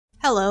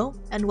Hello,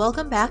 and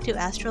welcome back to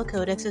Astral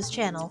Codex's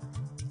channel.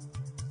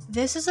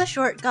 This is a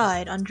short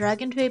guide on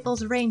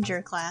DragonFable's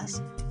Ranger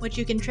class, which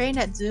you can train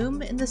at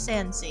Zoom in the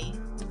Sandsea.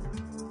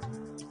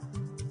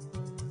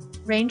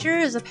 Ranger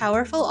is a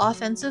powerful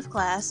offensive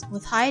class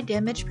with high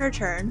damage per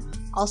turn,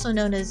 also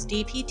known as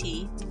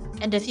DPT,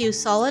 and a few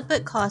solid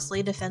but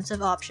costly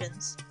defensive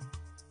options.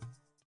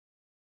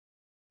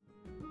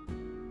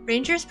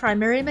 Ranger's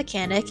primary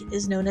mechanic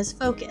is known as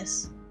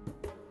Focus.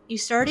 You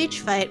start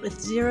each fight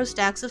with 0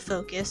 stacks of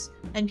focus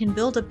and can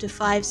build up to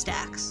 5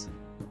 stacks.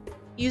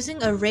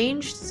 Using a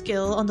ranged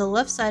skill on the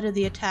left side of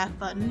the attack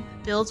button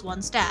builds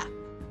 1 stack.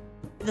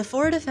 The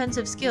 4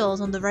 defensive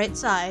skills on the right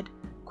side,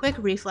 Quick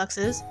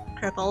Reflexes,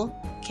 Cripple,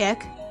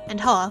 Kick, and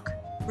Hawk,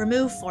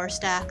 remove 4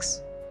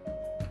 stacks.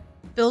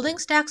 Building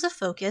stacks of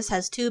focus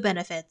has 2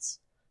 benefits.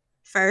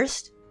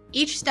 First,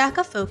 each stack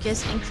of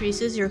focus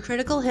increases your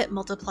critical hit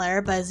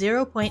multiplier by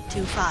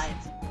 0.25.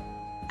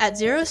 At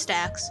 0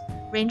 stacks,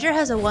 Ranger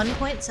has a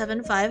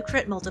 1.75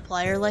 crit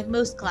multiplier like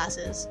most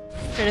classes.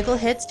 Critical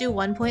hits do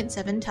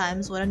 1.7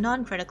 times what a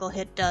non-critical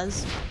hit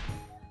does.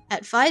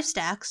 At 5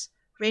 stacks,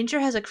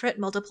 Ranger has a crit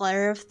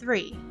multiplier of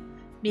 3,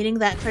 meaning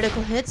that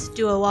critical hits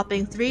do a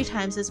whopping 3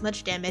 times as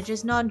much damage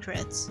as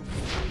non-crits.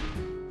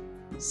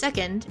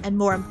 Second, and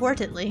more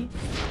importantly,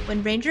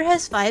 when Ranger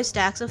has 5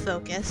 stacks of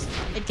focus,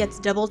 it gets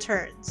double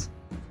turns.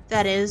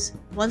 That is,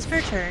 once per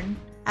turn,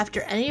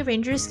 after any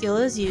Ranger skill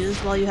is used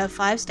while you have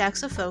 5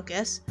 stacks of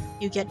focus,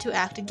 you get to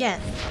act again.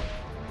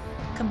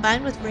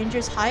 Combined with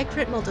Ranger's high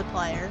crit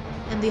multiplier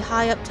and the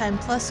high uptime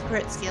plus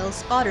crit skill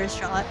Spotter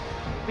Shot,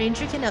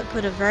 Ranger can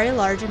output a very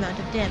large amount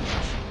of damage.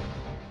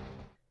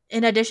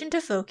 In addition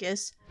to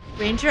focus,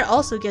 Ranger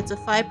also gets a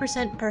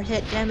 5% per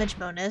hit damage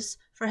bonus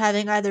for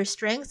having either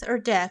strength or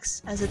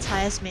dex as its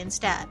highest main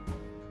stat.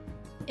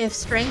 If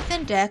strength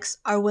and dex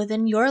are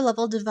within your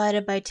level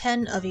divided by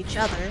 10 of each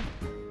other,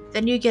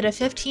 then you get a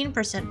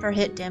 15% per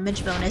hit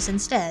damage bonus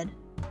instead.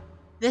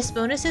 This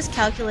bonus is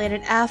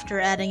calculated after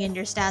adding in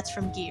your stats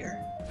from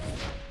gear.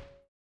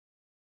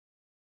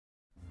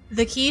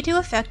 The key to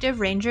effective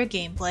Ranger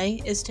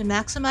gameplay is to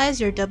maximize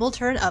your double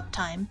turn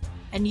uptime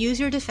and use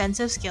your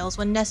defensive skills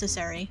when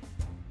necessary.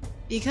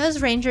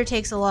 Because Ranger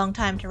takes a long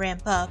time to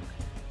ramp up,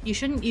 you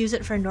shouldn't use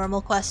it for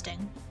normal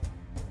questing.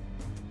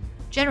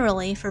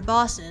 Generally, for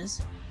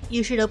bosses,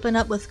 you should open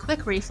up with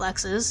Quick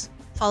Reflexes,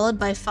 followed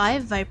by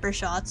 5 Viper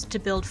Shots to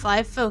build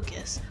 5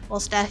 focus while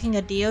stacking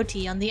a DOT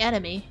on the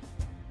enemy.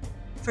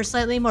 For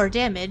slightly more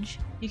damage,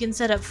 you can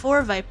set up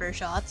 4 Viper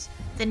Shots,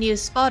 then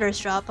use Spotter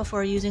Shot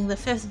before using the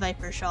 5th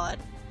Viper Shot.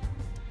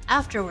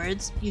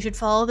 Afterwards, you should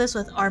follow this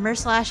with Armor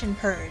Slash and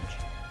Purge.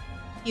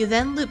 You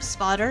then loop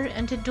Spotter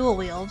into Dual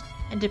Wield,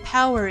 into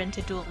Power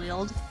into Dual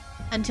Wield,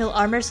 until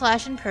Armor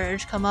Slash and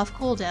Purge come off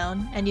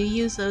cooldown and you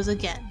use those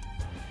again.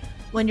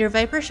 When your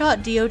Viper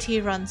Shot DOT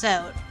runs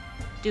out,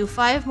 do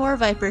 5 more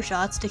Viper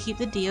Shots to keep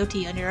the DOT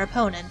on your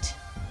opponent.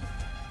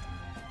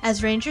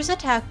 As Ranger's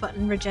attack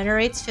button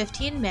regenerates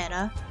 15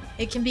 mana,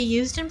 it can be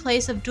used in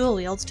place of dual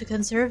wields to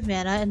conserve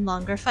mana in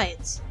longer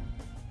fights.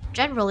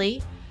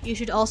 Generally, you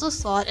should also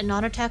slot a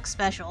non-attack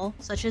special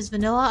such as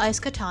Vanilla Ice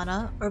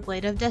Katana or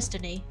Blade of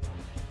Destiny.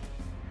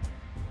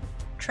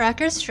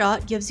 Tracker's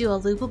Shot gives you a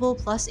loopable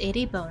plus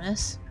 80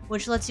 bonus,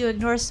 which lets you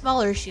ignore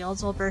smaller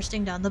shields while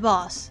bursting down the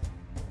boss.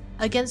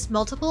 Against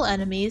multiple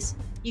enemies,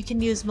 you can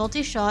use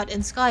Multi-Shot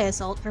and Sky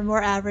Assault for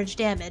more average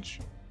damage.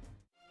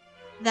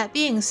 That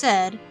being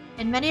said,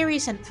 in many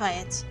recent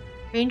fights,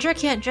 Ranger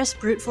can't just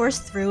brute force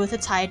through with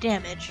its high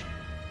damage.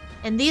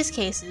 In these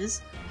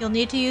cases, you'll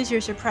need to use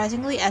your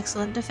surprisingly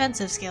excellent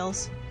defensive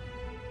skills.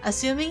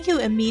 Assuming you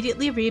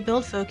immediately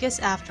rebuild focus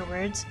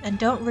afterwards and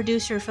don't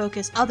reduce your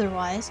focus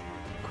otherwise,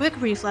 Quick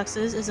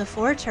Reflexes is a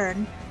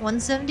 4-turn,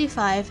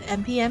 175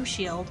 MPM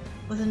shield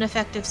with an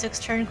effective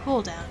 6-turn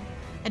cooldown,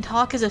 and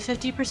Hawk is a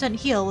 50%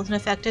 heal with an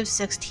effective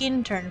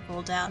 16-turn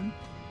cooldown.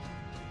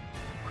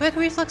 Quick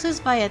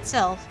Reflexes by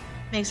itself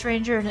makes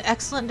Ranger an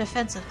excellent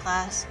defensive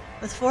class,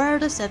 with 4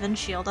 out of 7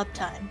 shield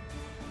uptime.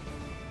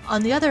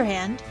 On the other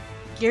hand,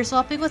 gear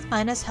swapping with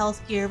minus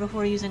health gear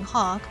before using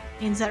Hawk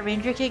means that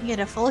Ranger can get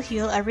a full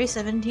heal every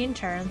 17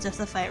 turns if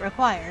the fight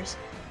requires.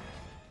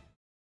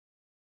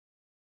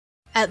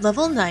 At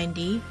level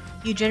 90,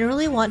 you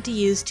generally want to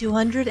use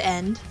 200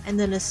 End and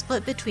then a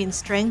split between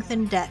Strength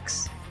and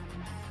Dex.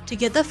 To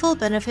get the full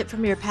benefit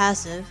from your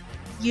passive,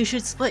 you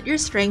should split your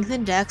Strength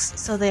and Dex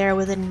so they are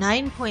within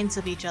 9 points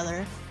of each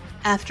other,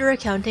 after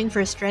accounting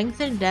for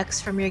strength and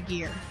dex from your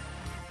gear.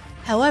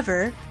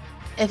 However,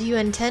 if you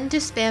intend to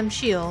spam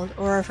shield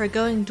or are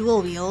forgoing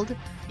dual wield,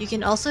 you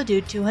can also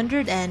do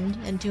 200 End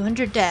and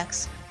 200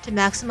 dex to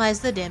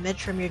maximize the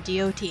damage from your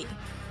DOT.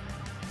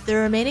 The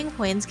remaining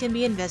points can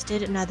be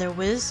invested in either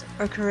Wiz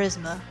or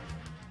Charisma.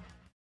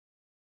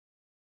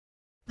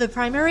 The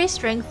primary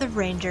strength of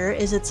Ranger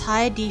is its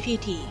high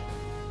DPT.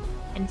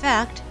 In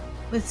fact,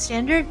 with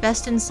standard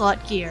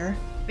best-in-slot gear,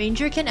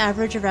 Ranger can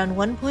average around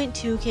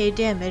 1.2k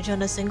damage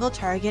on a single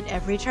target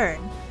every turn,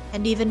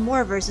 and even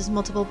more versus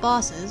multiple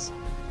bosses,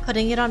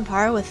 putting it on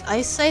par with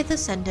Ice Scythe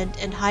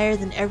Ascendant and higher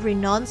than every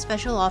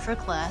non-special offer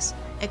class,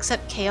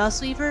 except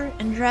Chaos Weaver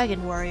and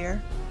Dragon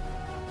Warrior.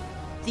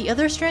 The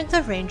other strength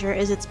of Ranger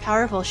is its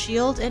powerful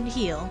shield and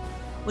heal,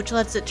 which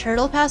lets it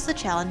turtle past the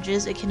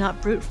challenges it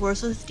cannot brute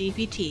force with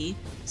DPT,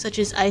 such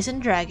as Ice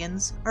and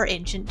Dragons or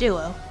Ancient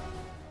Duo.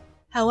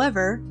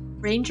 However,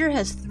 Ranger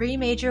has 3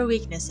 major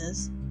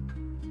weaknesses.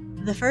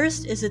 The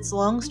first is its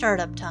long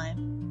startup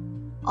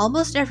time.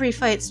 Almost every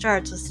fight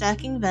starts with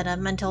stacking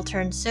Venom until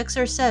turn 6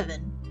 or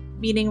 7,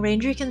 meaning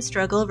Ranger can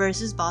struggle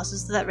versus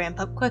bosses that ramp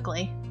up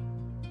quickly.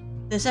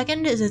 The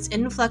second is its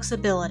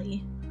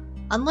inflexibility.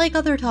 Unlike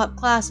other top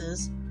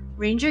classes,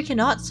 Ranger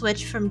cannot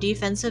switch from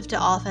defensive to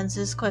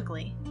offenses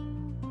quickly.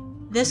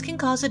 This can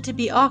cause it to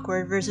be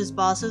awkward versus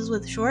bosses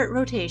with short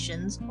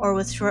rotations or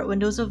with short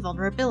windows of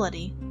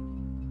vulnerability.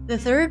 The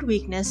third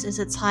weakness is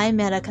its high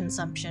mana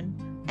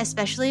consumption,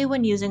 especially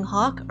when using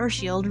Hawk or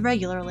Shield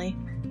regularly.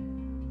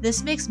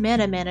 This makes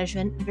mana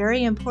management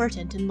very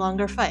important in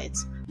longer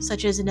fights,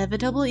 such as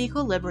Inevitable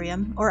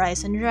Equilibrium or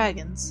Ice and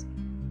Dragons.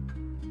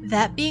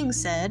 That being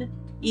said,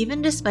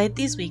 even despite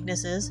these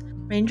weaknesses,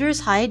 Ranger's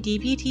high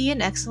DPT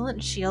and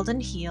excellent shield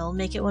and heal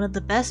make it one of the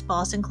best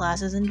bossing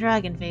classes in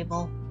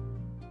DragonFable.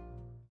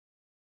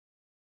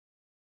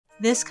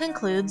 This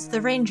concludes the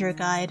Ranger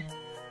Guide.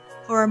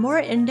 For a more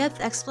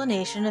in-depth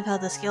explanation of how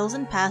the skills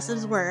and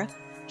passives work,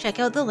 check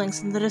out the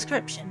links in the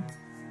description.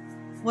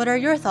 What are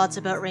your thoughts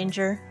about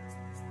Ranger?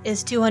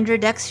 Is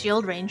 200 Dex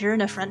Shield Ranger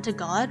an affront to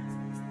God?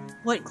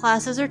 What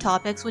classes or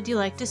topics would you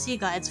like to see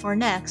guides for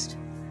next?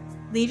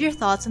 Leave your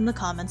thoughts in the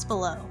comments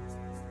below.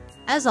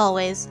 As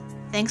always,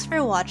 thanks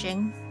for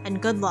watching,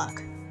 and good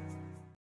luck!